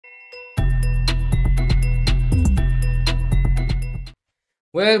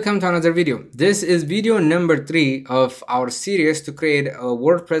Welcome to another video. This is video number 3 of our series to create a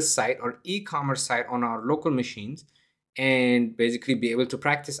WordPress site or e-commerce site on our local machines and basically be able to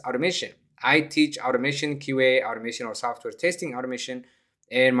practice automation. I teach automation, QA, automation or software testing automation,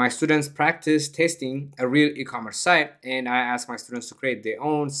 and my students practice testing a real e-commerce site, and I ask my students to create their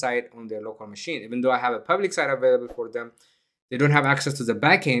own site on their local machine. Even though I have a public site available for them, they don't have access to the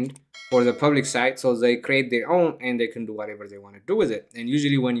backend for the public site, so they create their own and they can do whatever they want to do with it. And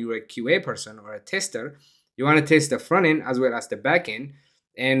usually when you're a QA person or a tester, you want to test the front end as well as the back end.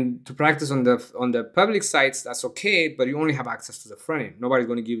 And to practice on the public sites, that's okay, but you only have access to the front end. Nobody's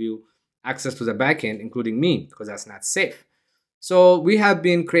going to give you access to the back end, including me, because that's not safe. So we have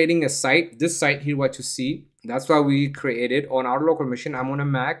been creating a site. This site here, what you see, that's why we created on our local machine. I'm on a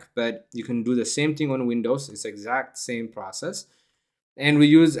Mac, but you can do the same thing on Windows. It's the exact same process. And we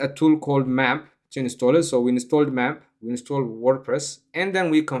use a tool called map to install it. So we installed map, we installed WordPress, and then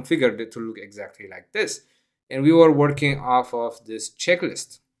we configured it to look exactly like this. And we were working off of this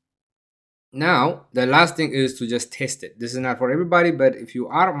checklist. Now, the last thing is to just test it. This is not for everybody, but if you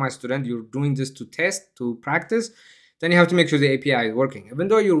are my student, you're doing this to test, to practice, then you have to make sure the API is working. Even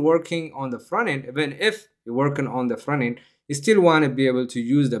though you're working on the front end, even if you're working on the front end, you still want to be able to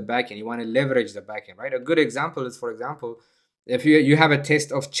use the backend. You want to leverage the backend, right? A good example is, for example, if you have a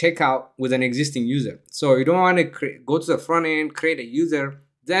test of checkout with an existing user. So you don't want to go to the front end, create a user,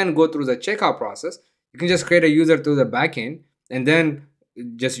 then go through the checkout process. You can just create a user through the backend and then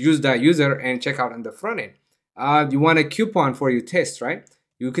just use that user and check out on the front end. You want a coupon for your test, right?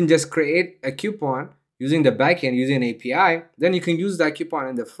 You can just create a coupon using the backend, using an API, then you can use that coupon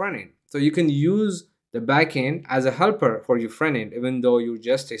in the front end. So you can use the backend as a helper for your front end, even though you're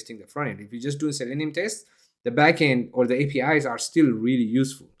just testing the front end. If you're just doing Selenium tests, the backend or the APIs are still really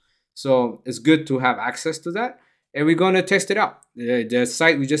useful. So it's good to have access to that. And we're going to test it out. The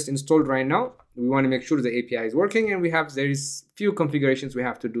site we just installed right now, we want to make sure the API is working, and there is few configurations we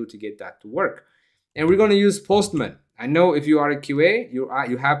have to do to get that to work. And we're going to use Postman. I know if you are a QA,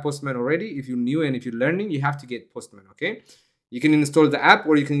 you have Postman already. If you're new and if you're learning, you have to get Postman, okay? You can install the app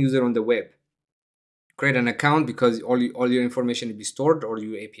or you can use it on the web. Create an account because all your information will be stored, all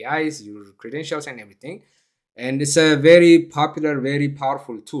your APIs, your credentials and everything. And it's a very popular, very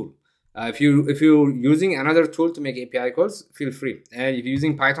powerful tool. If you're using another tool to make API calls, feel free. And if you're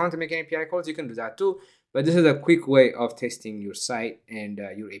using Python to make API calls, you can do that too. But this is a quick way of testing your site and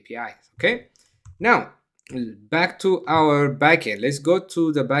your APIs. Okay. Now back to our backend. Let's go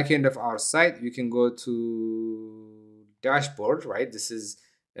to the backend of our site. You can go to dashboard. Right. This is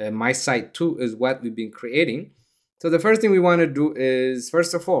my site 2 is what we've been creating. So the first thing we want to do is,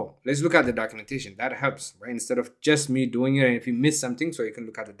 first of all, let's look at the documentation. That helps, right? Instead of just me doing it, and if you miss something, so you can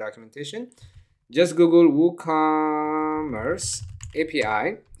look at the documentation, just Google WooCommerce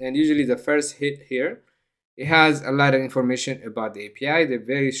API, and usually the first hit here, it has a lot of information about the API. They're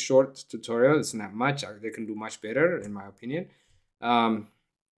very short tutorial. It's not much. They can do much better, in my opinion. But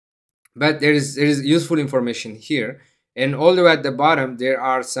there is useful information here. And all the way at the bottom, there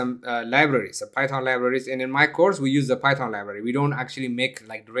are some libraries, Python libraries. And in my course, we use the Python library. We don't actually make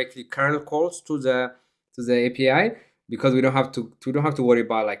like directly curl calls to the API because we don't have to worry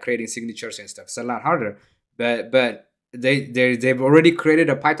about like creating signatures and stuff. It's a lot harder. But they've already created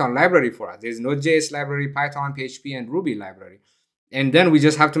a Python library for us. There's Node.js library, Python, PHP, and Ruby library. And then we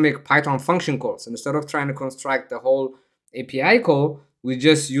just have to make Python function calls. And instead of trying to construct the whole API call, we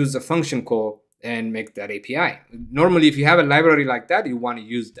just use the function call and make that API. Normally, if you have a library like that, you want to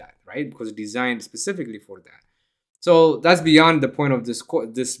use that, right? Because it's designed specifically for that. So that's beyond the point of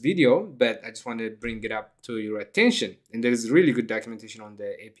this video, but I just want to bring it up to your attention. And there is really good documentation on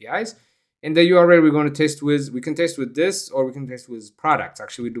the APIs. And the URL we're going to test with, we can test with this or we can test with products.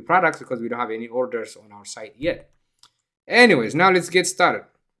 Actually, we do products because we don't have any orders on our site yet. Anyways, now let's get started.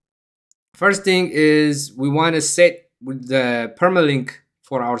 First thing is we want to set with the permalink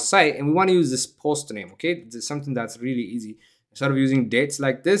for our site, and we want to use this post name. Okay, this is something that's really easy. Instead of using dates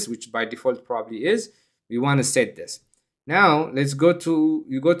like this, which by default probably is, we want to set this. Now let's go to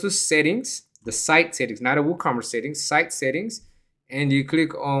settings, the site settings, not a WooCommerce settings, site settings, and you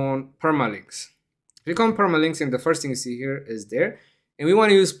click on permalinks. Click on permalinks, and the first thing you see here is there, and we want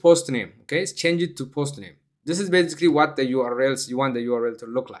to use post name. Okay, let's change it to post name. This is basically what the URLs you want the URL to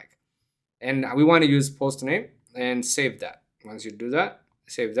look like, and we want to use post name and save that. Once you do that,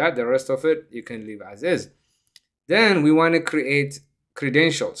 save that. The rest of it you can leave as is. Then we want to create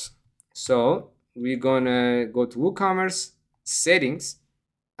credentials. So we're gonna go to WooCommerce settings,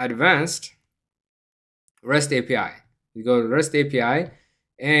 advanced, REST API. You go to REST API,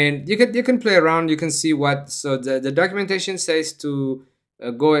 and you can play around. You can see what. So the documentation says to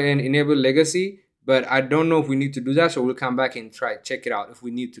go and enable legacy, but I don't know if we need to do that, so we'll come back and try check it out if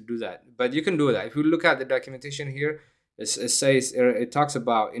we need to do that. But you can do that. If you look at the documentation here, it says it talks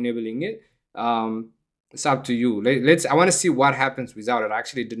about enabling it. It's up to you. I want to see what happens without it. I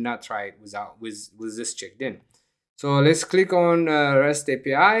actually did not try it without with this checked in. So let's click on REST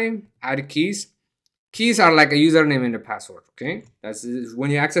API, add keys. Keys are like a username and a password. Okay, that's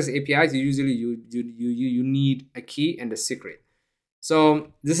when you access APIs. Usually you need a key and a secret.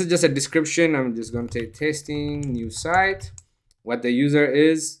 So this is just a description. I'm just going to say testing new site. What the user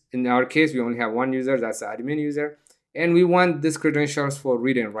is. In our case, we only have one user. That's the admin user. And we want these credentials for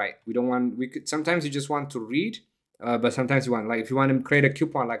read and write. We don't want, sometimes you just want to read, but sometimes you want, like if you want to create a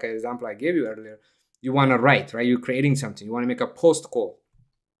coupon, like an example I gave you earlier, you want to write, right? You're creating something. You want to make a post call.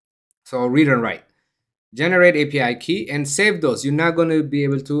 So read and write. Generate API key and save those. You're not going to be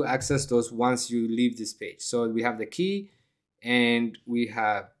able to access those once you leave this page. So we have the key and we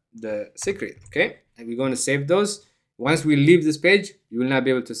have the secret, okay? And we're going to save those. Once we leave this page, you will not be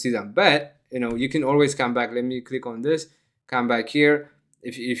able to see them, but you can always come back. Let me click on this, come back here.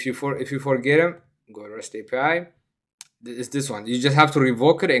 If you forget them, go to REST API. It's this one. You just have to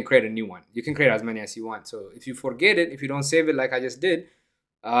revoke it and create a new one. You can create as many as you want. So if you forget it, if you don't save it like I just did,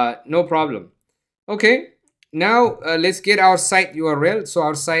 no problem. Okay, now let's get our site URL. So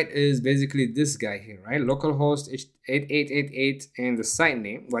our site is basically this guy here, right? Localhost 8888 and the site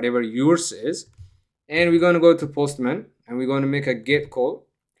name, whatever yours is. And we're going to go to Postman and we're going to make a get call.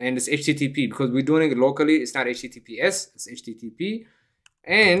 And it's HTTP because we're doing it locally. It's not HTTPS, it's HTTP.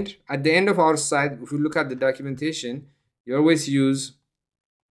 And at the end of our site, if you look at the documentation, you always use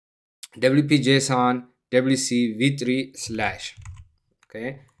WP-JSON WC v3/.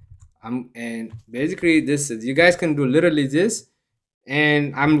 Okay. And basically this is, you guys can do literally this,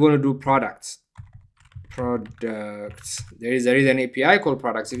 and I'm going to do products. There is an API called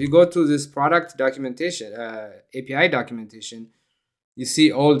products. If you go to this product documentation, API documentation, you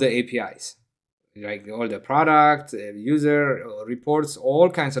see all the APIs, like all the product, user, reports, all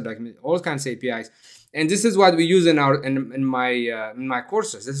kinds of documents, all kinds of APIs. And this is what we use in my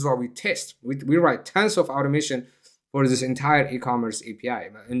courses. This is what we test. We write tons of automation for this entire e-commerce API.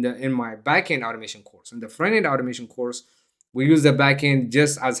 In my backend automation course, in the front-end automation course, we use the backend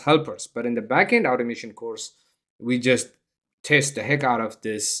just as helpers. But in the backend automation course, we just test the heck out of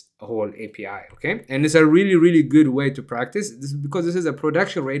this whole API, okay? And it's a really, really good way to practice. This is because this is a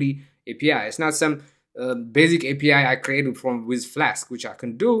production-ready API. It's not some basic API I created with Flask, which I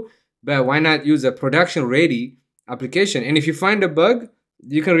can do, but why not use a production-ready application? And if you find a bug,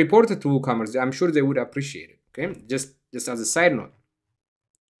 you can report it to WooCommerce. I'm sure they would appreciate it, okay? Just as a side note,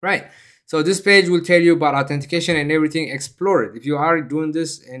 right? So this page will tell you about authentication and everything. Explore it. If you are doing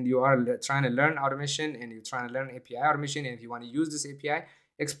this and you are trying to learn automation and you're trying to learn API automation, and if you want to use this API,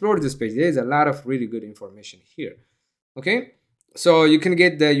 explore this page. There is a lot of really good information here. Okay, so you can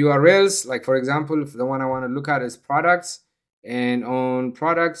get the URLs. Like for example, if the one I want to look at is products, and on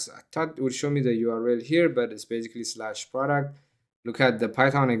products, I thought it would show me the URL here, but it's basically /product. Look at the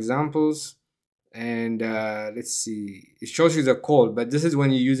Python examples. And let's see, it shows you the code, but this is when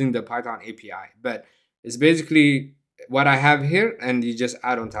you're using the Python API, but it's basically what I have here, and you just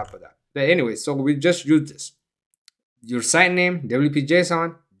add on top of that. But anyway, so we just use this, your site name,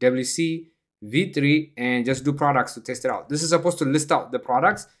 WP-JSON, WC v3, and just do products to test it out. This is supposed to list out the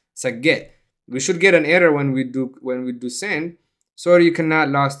products. It's a get. We should get an error when we do send. Sorry, you cannot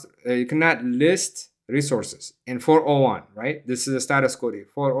list resources in 401, right? This is the status code here,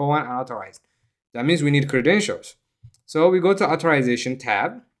 401 unauthorized. That means we need credentials. So we go to authorization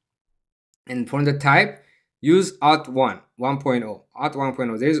tab, and for the type, use auth1, 1.0, auth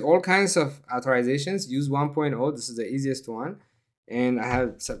 1.0. There's all kinds of authorizations. Use 1.0. This is the easiest one. And I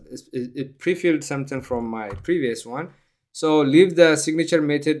have it pre-filled something from my previous one. So leave the signature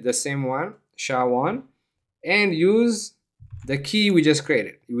method the same one, SHA1, and use the key we just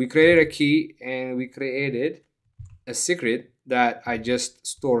created. We created a key and we created a secret that I just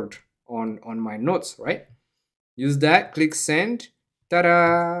stored on my notes, right? Use that, click send,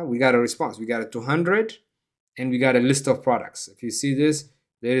 ta-da, we got a response. We got a 200 and we got a list of products. If you see this,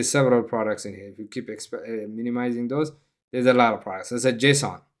 there is several products in here. If you keep minimizing those, there's a lot of products. It's a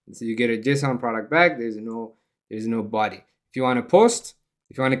JSON. So you get a JSON product back. There's no body. If you want to post,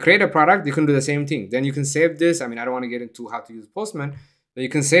 if you want to create a product, you can do the same thing. Then you can save this. I mean, I don't want to get into how to use Postman, but you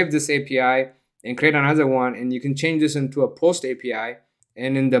can save this API and create another one, and you can change this into a post API.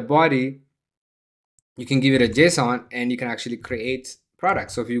 And in the body, you can give it a JSON and you can actually create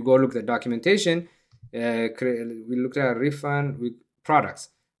products. So if you go look at the documentation, we looked at refund with products,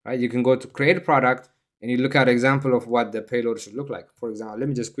 right? You can go to create product, and you look at an example of what the payload should look like. For example, let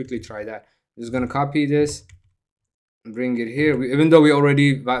me just quickly try that. I'm just going to copy this and bring it here. Even though we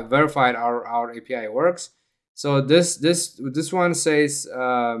already verified our API works. So this one says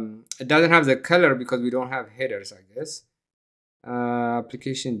it doesn't have the color because we don't have headers, I guess.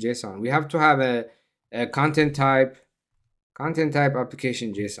 Application JSON. We have to have a content type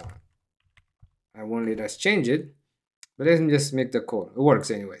application JSON. I won't let us change it, but let me just make the call. It works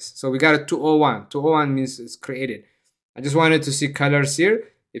anyways. So we got a 201. 201 means it's created. I just wanted to see colors here.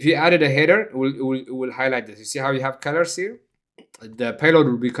 If you added a header, it will highlight this. You see how you have colors here? The payload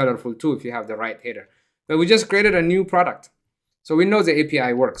will be colorful too if you have the right header. But we just created a new product. So we know the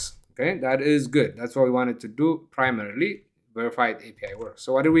API works. Okay, that is good. That's what we wanted to do primarily. Verified API works.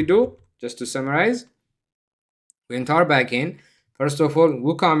 So what did we do? Just to summarize, we went to our backend. First of all,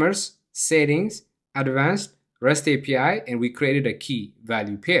 WooCommerce, settings, advanced, REST API, and we created a key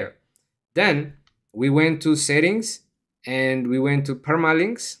value pair. Then we went to settings and we went to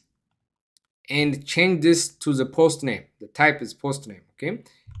permalinks and changed this to the post name. The type is post name, okay?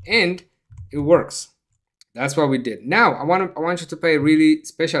 And it works. That's what we did. Now I want you to pay really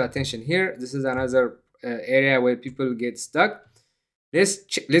special attention here. This is another area where people get stuck.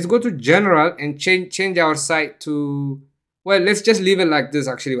 Let's go to general and change our site to, well, let's just leave it like this.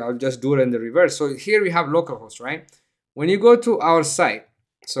 Actually, I'll just do it in the reverse. So here we have localhost, right? When you go to our site,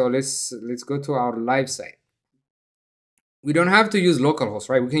 so let's go to our live site. We don't have to use localhost,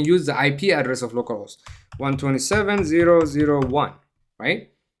 right? We can use the IP address of localhost 127.0.0.1,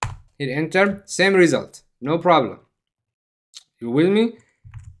 right? Hit enter, same result, no problem. You with me?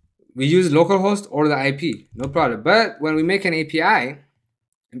 We use localhost or the IP, no problem. But when we make an API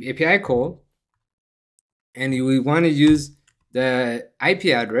call, and we want to use the IP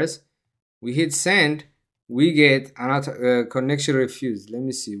address, we hit send, we get another connection refused. Let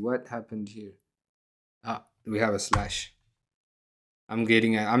me see what happened here. We have a slash. I'm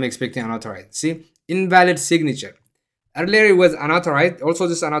expecting unauthorized. See, invalid signature. Earlier it was unauthorized, also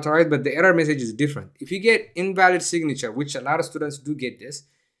this unauthorized, but the error message is different. If you get invalid signature, which a lot of students do get this,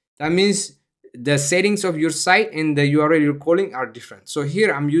 that means the settings of your site and the URL you're calling are different. So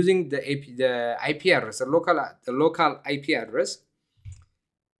here I'm using the IP address, the local IP address,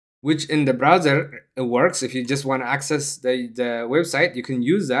 which in the browser it works. If you just want to access the website, you can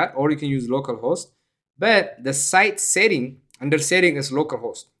use that, or you can use localhost. But the site setting under setting is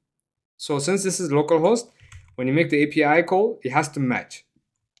localhost. So since this is localhost, when you make the API call, it has to match.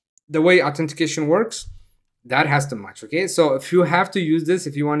 The way authentication works, that has to match. Okay, so if you have to use this,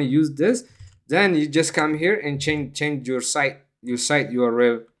 if you want to use this, then you just come here and change your site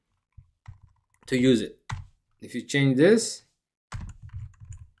URL to use it. If you change this,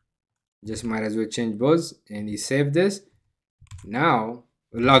 just might as well change both, and you save this. Now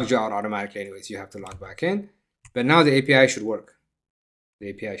it logs you out automatically anyways. You have to log back in, but now the API should work. The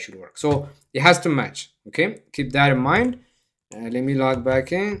API should work. So it has to match. Okay, keep that in mind. Let me log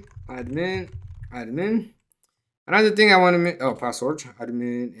back in. Admin. Another thing I want to make, password,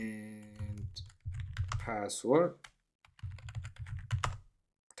 admin and password,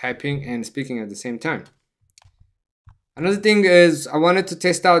 typing and speaking at the same time. Another thing is I wanted to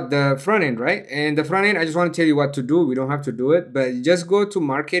test out the front end, right? And the front end, I just want to tell you what to do. We don't have to do it, but you just go to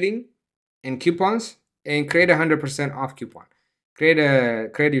marketing and coupons and create a 100% off coupon. Create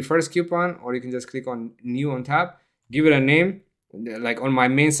your first coupon, or you can just click on new on top, give it a name. Like on my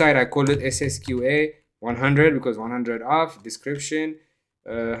main site, I called it SSQA 100 because 100 off. Description,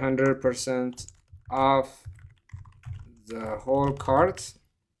 100% off the whole cart.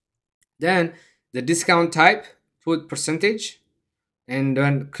 Then the discount type, put percentage, and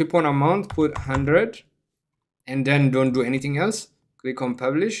then coupon amount, put 100, and then don't do anything else. Click on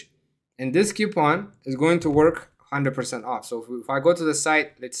publish, and this coupon is going to work 100% off. So if I go to the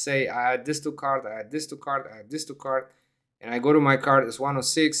site, let's say I add this to cart, I add this to cart, I add this to cart, and I go to my cart, it's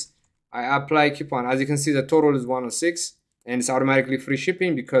 106. I apply coupon. As you can see, the total is 106, and it's automatically free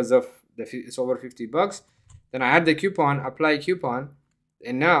shipping because of it's over 50 bucks. Then I add the coupon, apply coupon,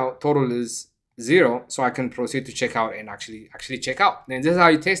 and now total is 0, so I can proceed to checkout and actually check out. And this is how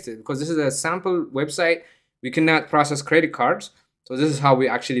you test it, because this is a sample website. We cannot process credit cards, so this is how we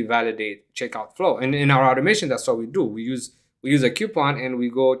actually validate checkout flow. And in our automation, that's what we do. We use a coupon and we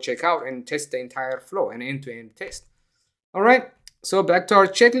go check out and test the entire flow, an end-to-end test. All right, so back to our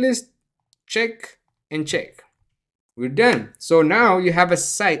checklist. Check and check. We're done. So now you have a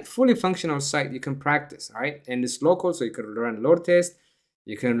site, fully functional site you can practice, all right? And it's local, so you can run load test.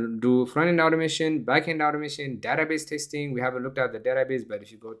 You can do front-end automation, back-end automation, database testing. We haven't looked at the database, but if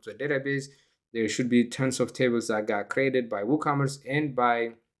you go to the database, there should be tons of tables that got created by WooCommerce and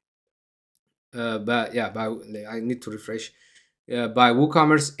by but yeah, by I need to refresh. By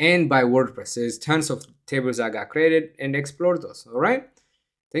WooCommerce and by WordPress. There's tons of tables I got created, and explore those. All right.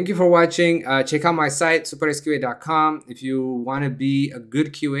 Thank you for watching. Check out my site, supersqa.com. If you want to be a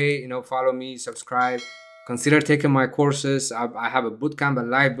good QA, follow me, subscribe. Consider taking my courses. I have a bootcamp, a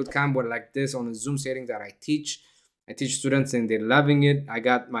live bootcamp, where like this on a Zoom setting that I teach. I teach students and they're loving it. I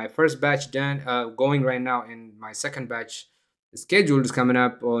got my first batch done, going right now, and my second batch scheduled is coming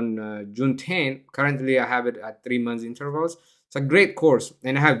up on June 10th. Currently, I have it at 3 months intervals. It's a great course,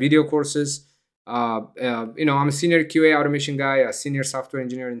 and I have video courses. I'm a senior QA automation guy, a senior software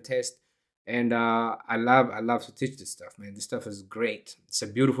engineer in test, and I love to teach this stuff, man. This stuff is great. It's a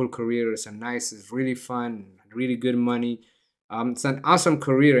beautiful career. It's really fun, really good money. It's an awesome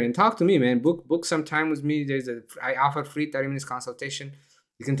career. And talk to me, man. Book some time with me. I offer free 30 minutes consultation.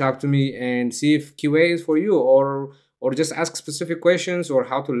 You can talk to me and see if QA is for you, or just ask specific questions, or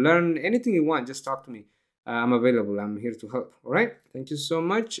how to learn anything you want. Just talk to me. I'm available. I'm here to help. All right. Thank you so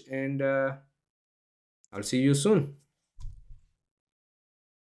much, and I'll see you soon.